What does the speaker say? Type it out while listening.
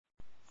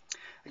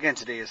Again,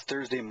 today is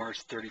Thursday,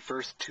 March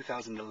 31st,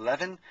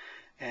 2011,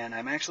 and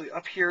I'm actually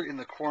up here in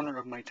the corner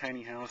of my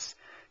tiny house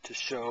to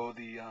show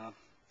the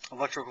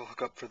electrical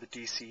hookup for the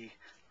DC,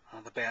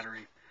 the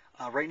battery.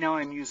 Right now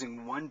I'm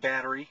using one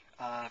battery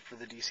for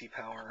the DC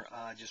power,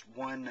 just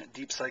one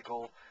deep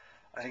cycle.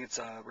 I think it's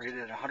rated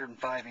at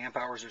 105 amp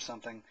hours or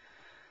something.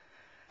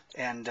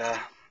 And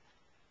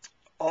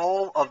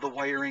all of the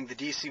wiring, the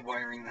DC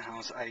wiring in the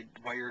house, I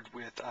wired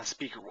with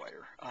speaker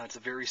wire. It's a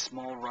very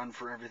small run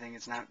for everything.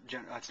 It's not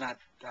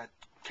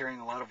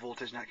carrying a lot of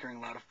voltage, not carrying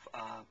a lot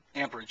of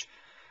amperage.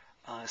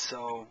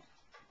 So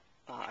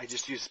I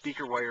just used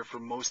speaker wire for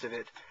most of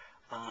it.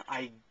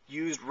 I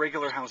used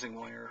regular housing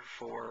wire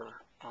for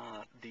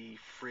the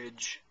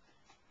fridge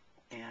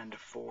and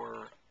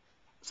for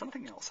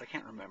something else. I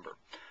can't remember.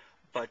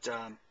 But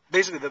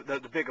basically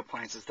the big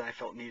appliances that I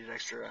felt needed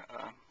extra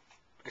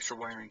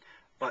wiring.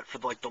 But for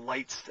like the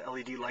lights, the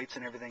LED lights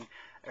and everything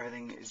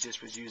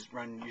was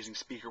run using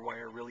speaker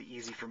wire. Really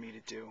easy for me to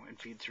do and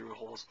feed through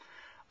holes.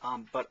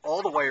 But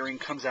all the wiring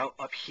comes out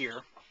up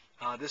here.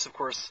 This, of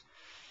course,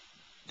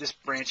 this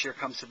branch here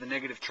comes to the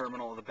negative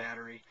terminal of the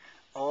battery.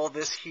 All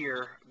this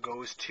here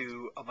goes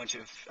to a bunch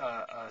of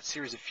a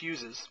series of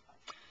fuses,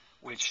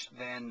 which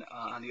then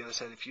on the other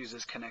side of the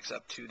fuses connects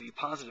up to the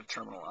positive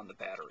terminal on the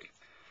battery.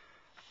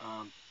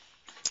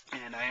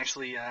 And I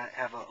actually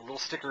have a little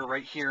sticker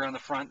right here on the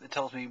front that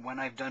tells me when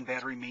I've done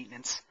battery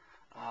maintenance,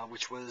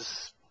 which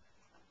was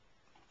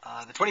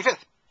the 25th,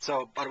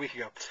 so about a week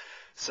ago.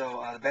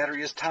 So the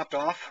battery is topped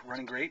off,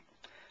 running great.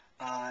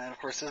 And of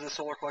course, this is a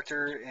solar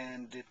collector,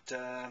 and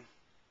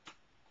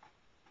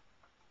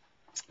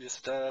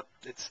it's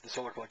the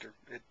solar collector.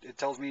 It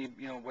tells me,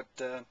 what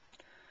the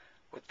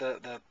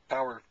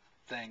power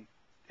thing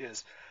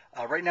is.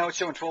 Right now it's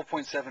showing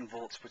 12.7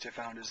 volts, which I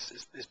found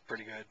is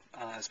pretty good,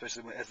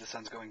 especially as the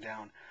sun's going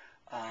down.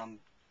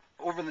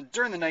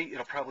 During the night,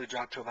 it'll probably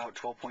drop to about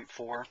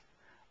 12.4.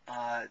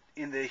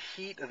 In the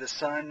heat of the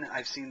sun,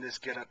 I've seen this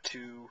get up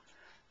to,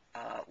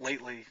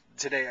 lately,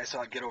 today I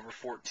saw it get over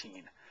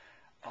 14,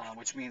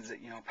 which means that,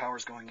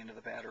 power's going into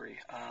the battery.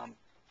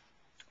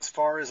 As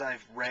far as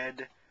I've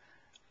read,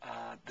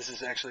 this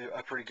is actually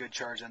a pretty good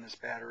charge on this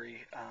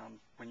battery.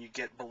 When you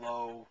get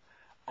below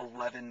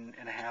 11.5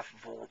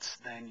 volts,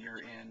 then you're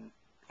in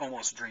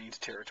almost drained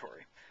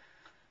territory.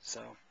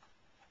 So,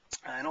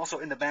 and also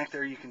in the back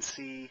there you can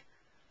see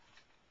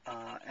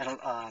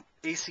an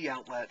AC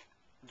outlet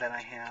that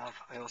I have.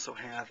 I also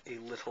have a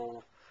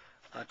little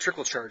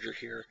trickle charger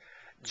here,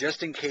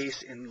 just in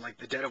case in like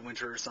the dead of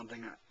winter or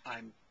something,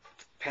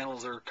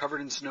 panels are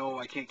covered in snow.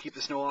 I can't keep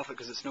the snow off it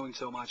because it's snowing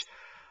so much.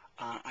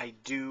 I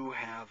do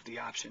have the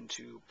option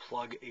to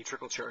plug a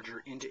trickle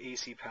charger into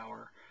AC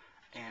power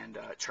and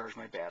charge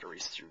my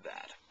batteries through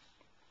that.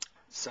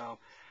 So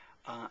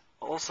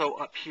also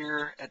up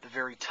here at the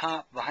very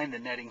top, behind the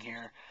netting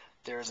here,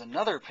 there's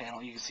another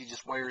panel. You can see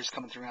just wires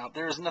coming through out.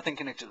 There's nothing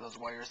connected to those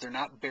wires. They're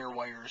not bare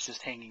wires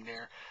just hanging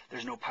there.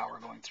 There's no power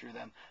going through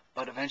them.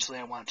 But eventually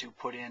I want to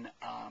put in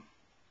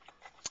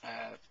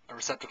a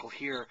receptacle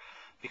here,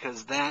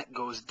 because that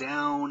goes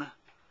down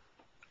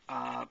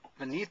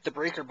beneath the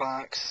breaker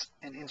box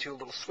and into a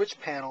little switch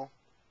panel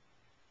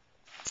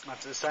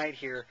off to the side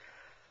here.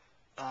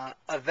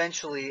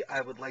 Eventually, I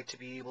would like to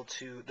be able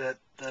to,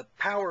 the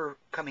power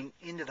coming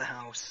into the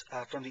house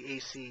from the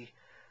AC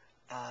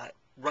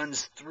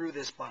runs through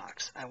this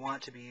box. I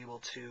want to be able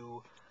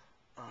to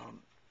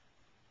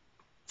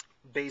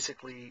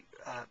basically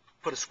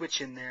put a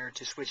switch in there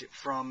to switch it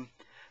from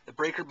the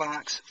breaker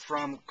box,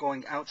 from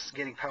going out,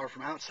 getting power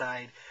from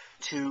outside,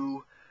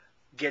 to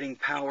getting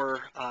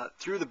power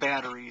through the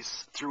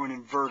batteries through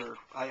an inverter.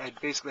 I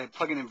basically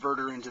plug an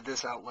inverter into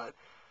this outlet,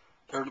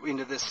 or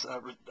into this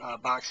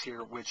box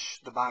here,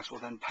 which the box will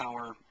then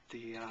power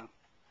the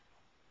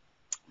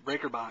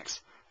breaker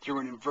box through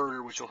an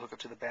inverter, which will hook up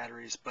to the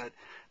batteries. But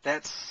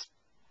that's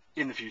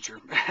in the future.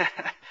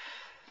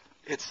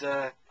 It's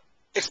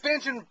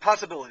expansion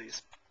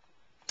possibilities.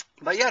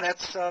 But yeah,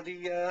 that's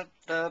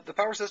the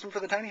power system for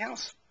the tiny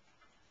house.